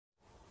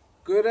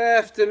Good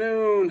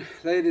afternoon,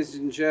 ladies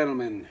and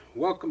gentlemen.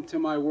 Welcome to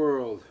my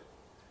world.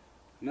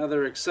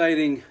 Another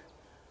exciting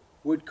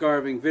wood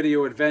carving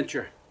video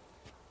adventure.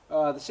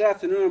 This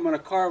afternoon I'm going to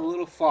carve a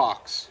little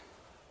fox.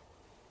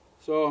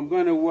 So I'm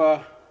going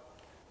to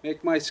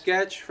make my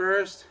sketch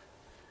first,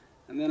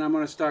 and then I'm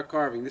going to start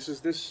carving.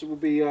 This will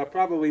be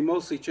probably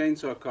mostly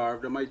chainsaw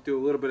carved. I might do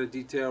a little bit of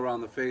detail around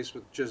the face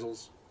with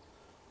chisels.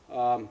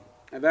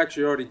 I've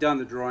actually already done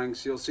the drawings,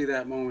 so you'll see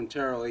that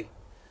momentarily.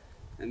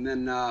 And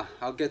then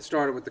I'll get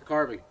started with the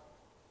carving.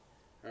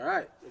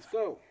 Alright, let's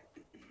go.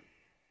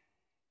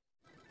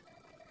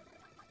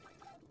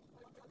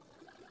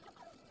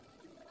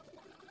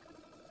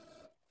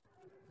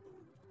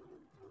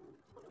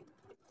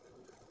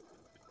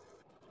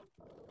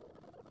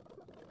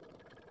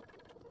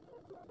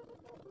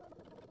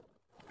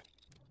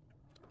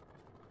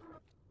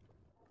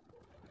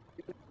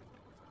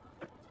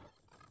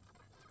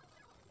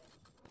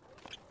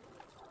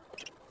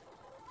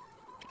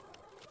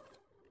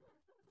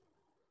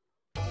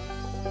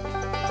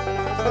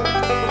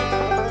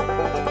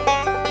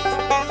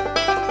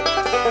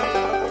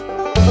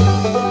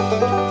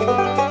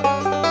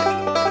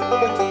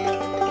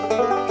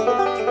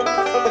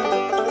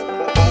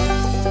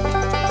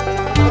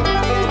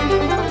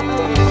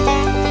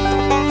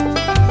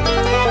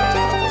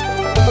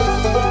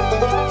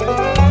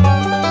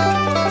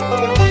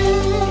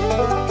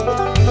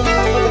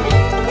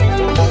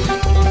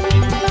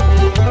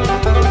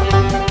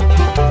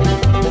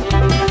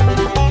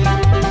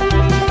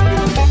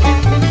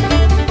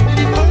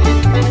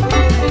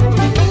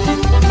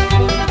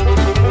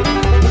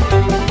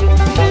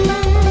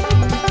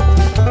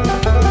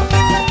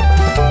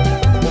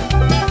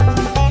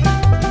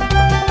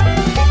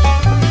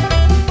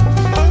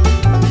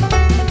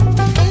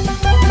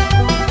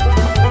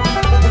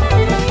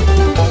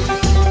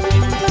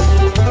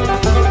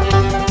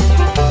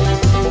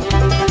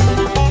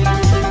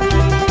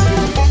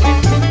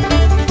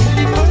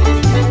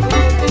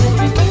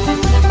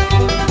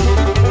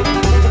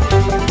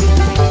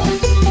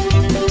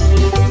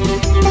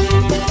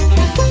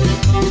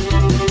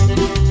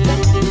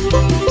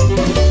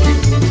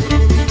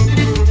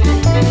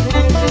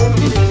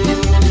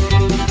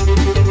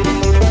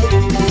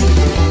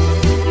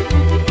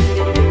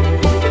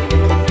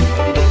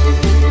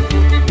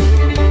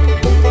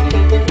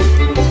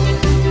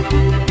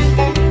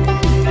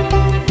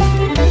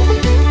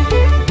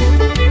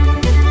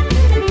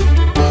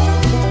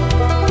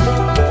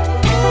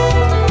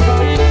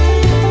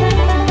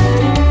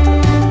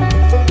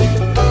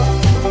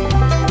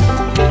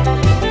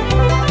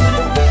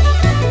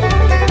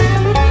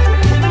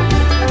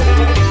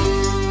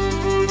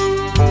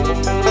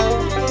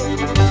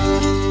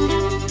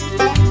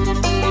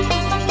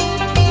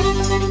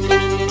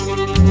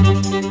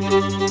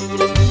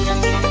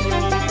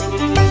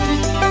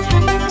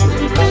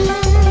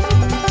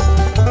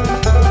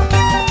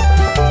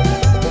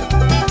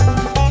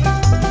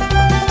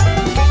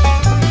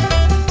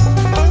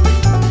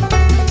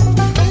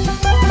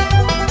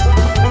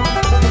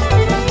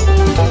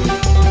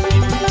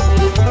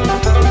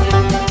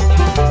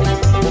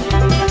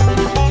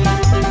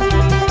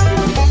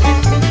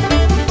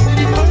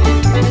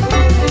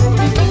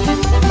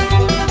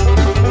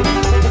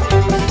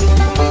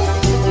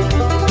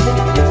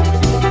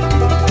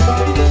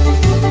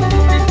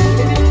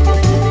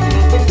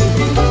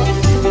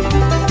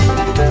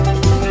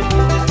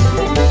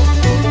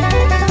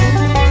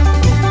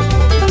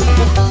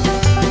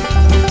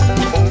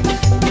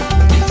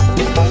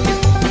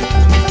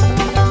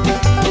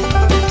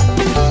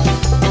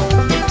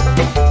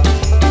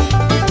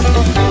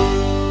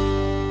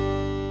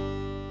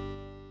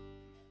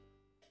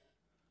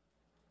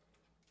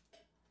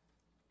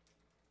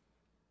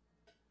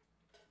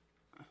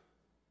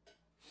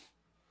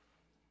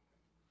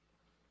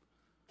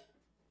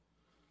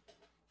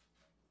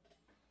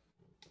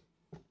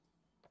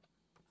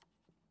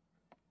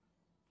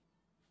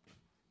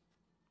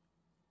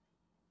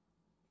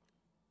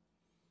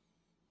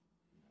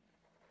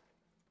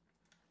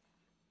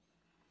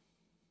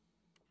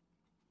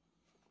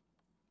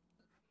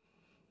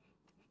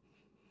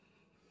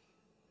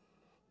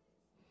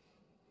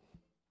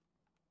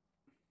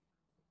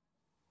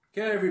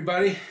 Okay,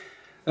 everybody,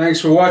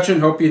 thanks for watching.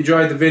 Hope you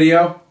enjoyed the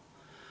video.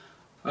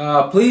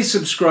 Please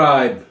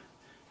subscribe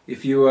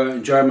if you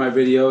enjoy my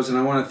videos, and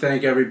I want to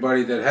thank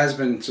everybody that has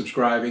been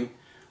subscribing,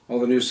 all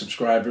the new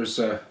subscribers,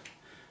 that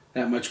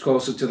much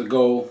closer to the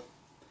goal.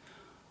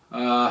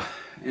 And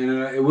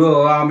it will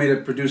allow me to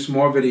produce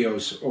more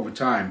videos over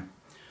time.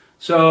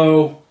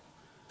 So,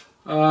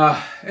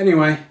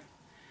 anyway,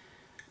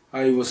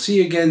 I will see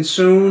you again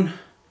soon.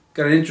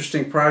 Got an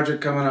interesting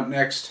project coming up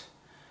next.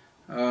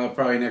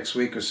 Probably next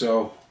week or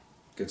so,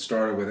 get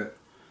started with it.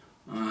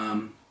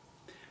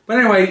 But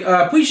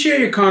anyway, please share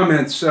your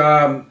comments.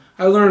 I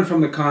learned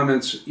from the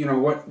comments, you know,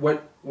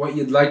 what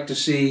you'd like to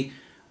see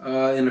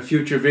in a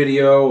future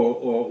video,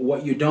 or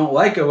what you don't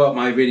like about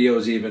my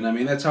videos even. I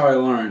mean, that's how I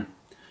learn.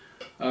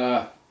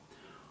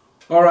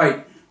 All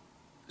right,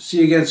 see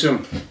you again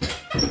soon.